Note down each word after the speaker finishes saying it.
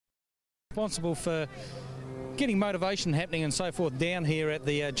Responsible for getting motivation happening and so forth down here at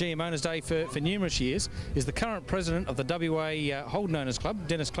the GM Owners Day for numerous years is the current president of the WA Holden Owners Club,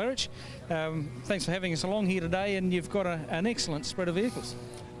 Dennis Claridge. Thanks for having us along here today, and you've got an excellent spread of vehicles.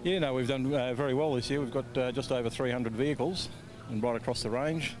 Yeah, no, we've done very well this year. We've got just over 300 vehicles and right across the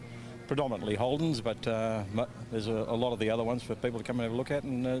range, predominantly Holdens, but there's a lot of the other ones for people to come and have a look at,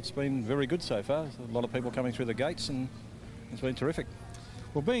 and it's been very good so far. There's a lot of people coming through the gates, and it's been terrific.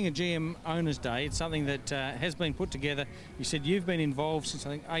 Well, being a GM Owners Day, it's something that has been put together. You said you've been involved since, I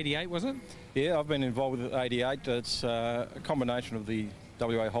think, 88, was it? Yeah, I've been involved with 88. It's a combination of the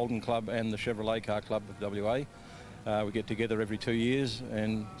WA Holden Club and the Chevrolet Car Club of WA. We get together every 2 years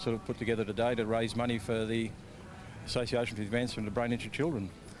and sort of put together today to raise money for the Association for the Advancement of Brain Injured Children.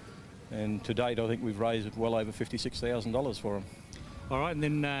 And to date, I think we've raised well over $56,000 for them. All right, and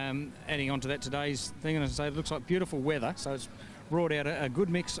then adding on to that today's thing, and as I say, it looks like beautiful weather, so it's brought out a good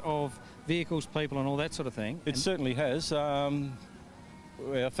mix of vehicles, people and all that sort of thing. It certainly has. Well,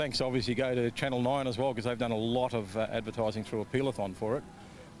 thanks obviously go to Channel 9 as well, because they've done a lot of advertising through Appealathon for it,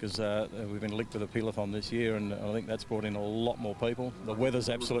 because we've been linked with Appealathon this year, and I think that's brought in a lot more people. The weather's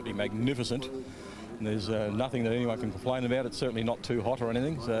absolutely magnificent, and there's nothing that anyone can complain about. It's certainly not too hot or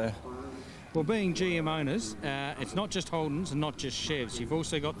anything. So. Well, being GM owners, it's not just Holdens and not just Chevs. You've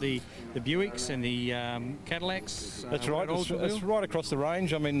also got the Buicks and the Cadillacs. That's right. It's right across the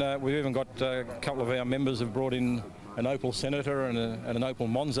range. I mean, we've even got a couple of our members have brought in an Opel Senator and an Opel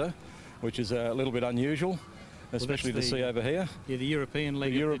Monza, which is a little bit unusual, especially to see over here. Yeah, the European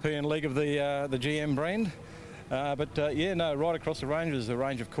League. The European League of the GM brand. Yeah, no, right across the range there's a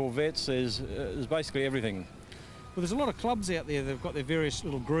range of Corvettes. There's basically everything. Well, there's a lot of clubs out there that have got their various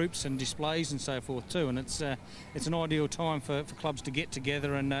little groups and displays and so forth too, and it's an ideal time for clubs to get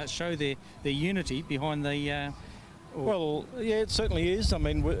together and show their unity behind the... Well, yeah, it certainly is. I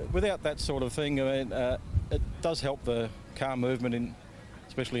mean, without that sort of thing, I mean, it does help the car movement,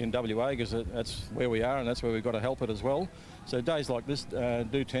 especially in WA, because that's where we are and that's where we've got to help it as well. So days like this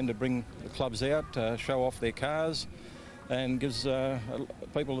do tend to bring the clubs out, show off their cars, and gives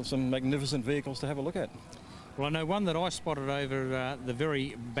people some magnificent vehicles to have a look at. Well, I know one that I spotted over the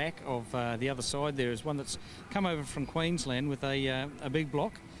very back of the other side there is one that's come over from Queensland with a big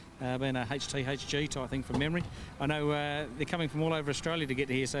block, being a HTHG type thing from memory. I know they're coming from all over Australia to get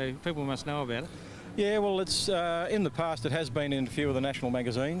here, so people must know about it. Yeah, well, it's in the past it has been in a few of the national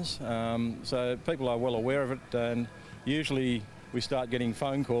magazines, so people are well aware of it, and usually we start getting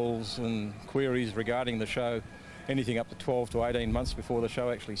phone calls and queries regarding the show anything up to 12 to 18 months before the show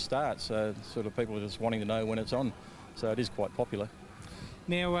actually starts, so sort of people are just wanting to know when it's on, so it is quite popular.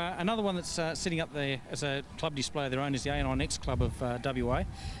 Now, another one that's sitting up there as a club display of their own is the A9X Club of WA.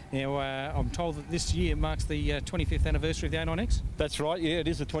 Now, I'm told that this year marks the 25th anniversary of the A9X? That's right, yeah, it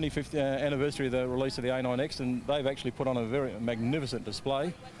is the 25th anniversary of the release of the A9X, and they've actually put on a very magnificent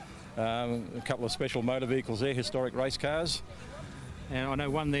display. A couple of special motor vehicles there, historic race cars. And I know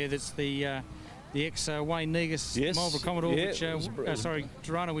one there that's the ex-Wayne Negus Marlborough Commodore,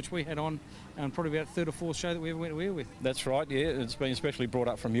 Toronto, which we had on probably about third or fourth show that we ever went to air with. That's right, yeah. It's been especially brought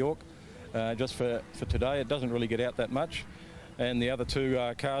up from York just for today. It doesn't really get out that much. And the other two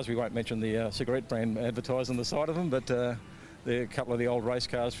cars, we won't mention the cigarette brand advertised on the side of them, but they're a couple of the old race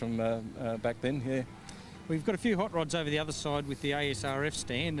cars from back then, yeah. We've got a few hot rods over the other side with the ASRF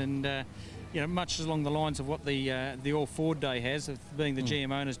stand, and you know, much along the lines of what the All Ford Day has, of being the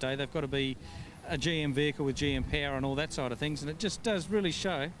GM Owners Day. They've got to be a GM vehicle with GM power and all that side of things, and it just does really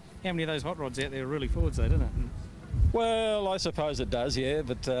show how many of those hot rods out there are really Fords, though, doesn't it? Well, I suppose it does, yeah,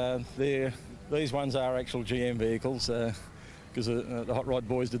 but these ones are actual GM vehicles, because the hot rod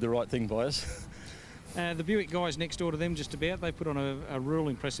boys did the right thing by us. The Buick guys next door to them, just about, they put on a real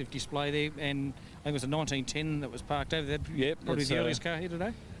impressive display there, and I think it was a 1910 that was parked over there. Yep, probably the earliest car here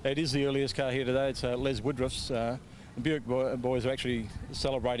today. It is the earliest car here today. It's Les Woodruff's. The Buick boys are actually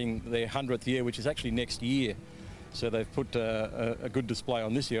celebrating their 100th year, which is actually next year. So they've put a good display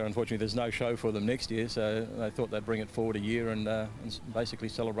on this year. Unfortunately, there's no show for them next year, so they thought they'd bring it forward a year and basically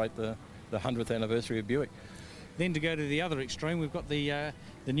celebrate the 100th anniversary of Buick. Then to go to the other extreme, we've got the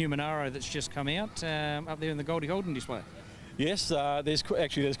new Monaro that's just come out up there in the Goldie Holden display. Yes, there's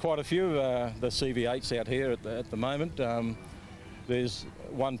quite a few of the CV8s out here at the moment. There's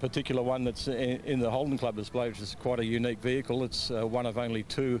one particular one that's in the Holden Club display, which is quite a unique vehicle. It's one of only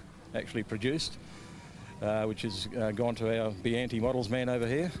two actually produced, which has gone to our Bianti Models man over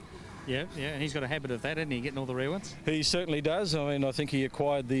here. Yeah, and he's got a habit of that, hasn't he, getting all the rare ones? He certainly does. I mean, I think he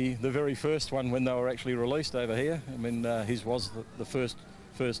acquired the very first one when they were actually released over here. I mean, his was the first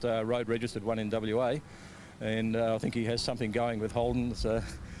road registered one in WA, and I think he has something going with Holden. So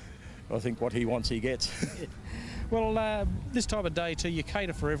I think what he wants, he gets. Well, this type of day too, you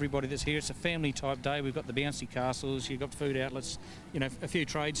cater for everybody that's here. It's a family type day. We've got the bouncy castles, you've got food outlets, you know, a few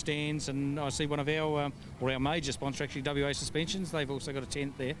trade stands, and I see one of our, or our major sponsor actually, WA Suspensions, they've also got a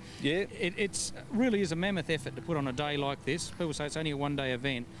tent there. Yeah. It's really is a mammoth effort to put on a day like this. People say it's only a one-day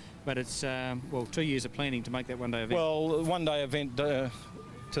event, but it's, well, 2 years of planning to make that one-day event. Well, a one-day event,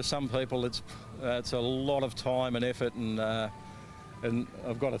 to some people, it's a lot of time and effort, and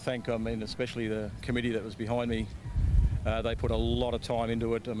I've got to thank, I mean, especially the committee that was behind me. They put a lot of time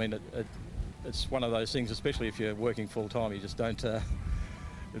into it. I mean, it's one of those things, especially if you're working full-time, you just don't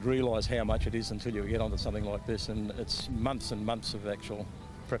realise how much it is until you get onto something like this, and it's months and months of actual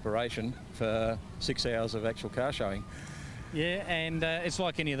preparation for 6 hours of actual car showing. Yeah, and it's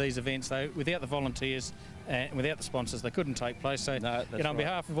like any of these events, though, without the volunteers and without the sponsors, they couldn't take place. So, no, you know, on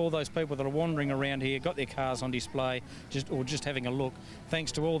behalf of all those people that are wandering around here, got their cars on display, just having a look,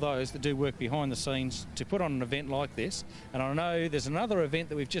 thanks to all those that do work behind the scenes to put on an event like this. And I know there's another event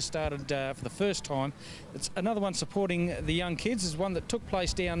that we've just started for the first time. It's another one supporting the young kids. It's one that took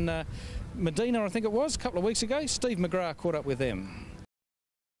place down Medina, I think it was, a couple of weeks ago. Steve McGrath caught up with them.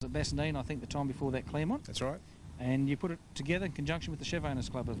 At Bassendean, I think the time before that, Claremont. That's right. And you put it together in conjunction with the Chev Owners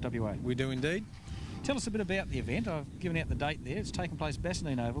Club of WA. We do indeed. Tell us a bit about the event. I've given out the date there. It's taking place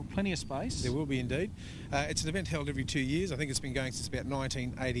Bassendean Oval, plenty of space. There will be indeed. It's an event held every 2 years. I think it's been going since about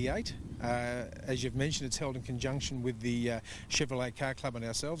 1988. As you've mentioned, it's held in conjunction with the Chevrolet Car Club and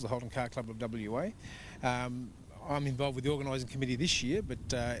ourselves, the Holden Car Club of WA. I'm involved with the organising committee this year, but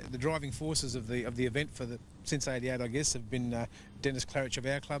the driving forces of the event since '88, I guess, have been Dennis Claridge of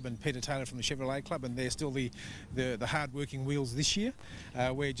our club and Peter Taylor from the Chevrolet Club, and they're still the hard-working wheels this year.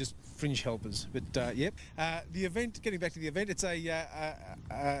 We're just fringe helpers, but yep. The event, getting back to the event, it's as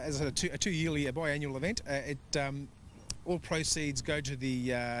I said, a two-yearly, a biannual event. All proceeds go to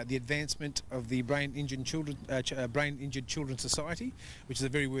the advancement of the Brain Injured Children Society, which is a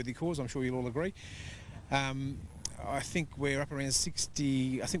very worthy cause. I'm sure you'll all agree. I think we're up around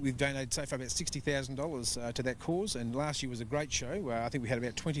 60. I think we've donated so far about $60,000 to that cause, and last year was a great show. I think we had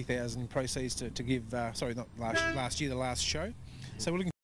about 20,000 proceeds to give. Sorry, not last year, the last show. So we're looking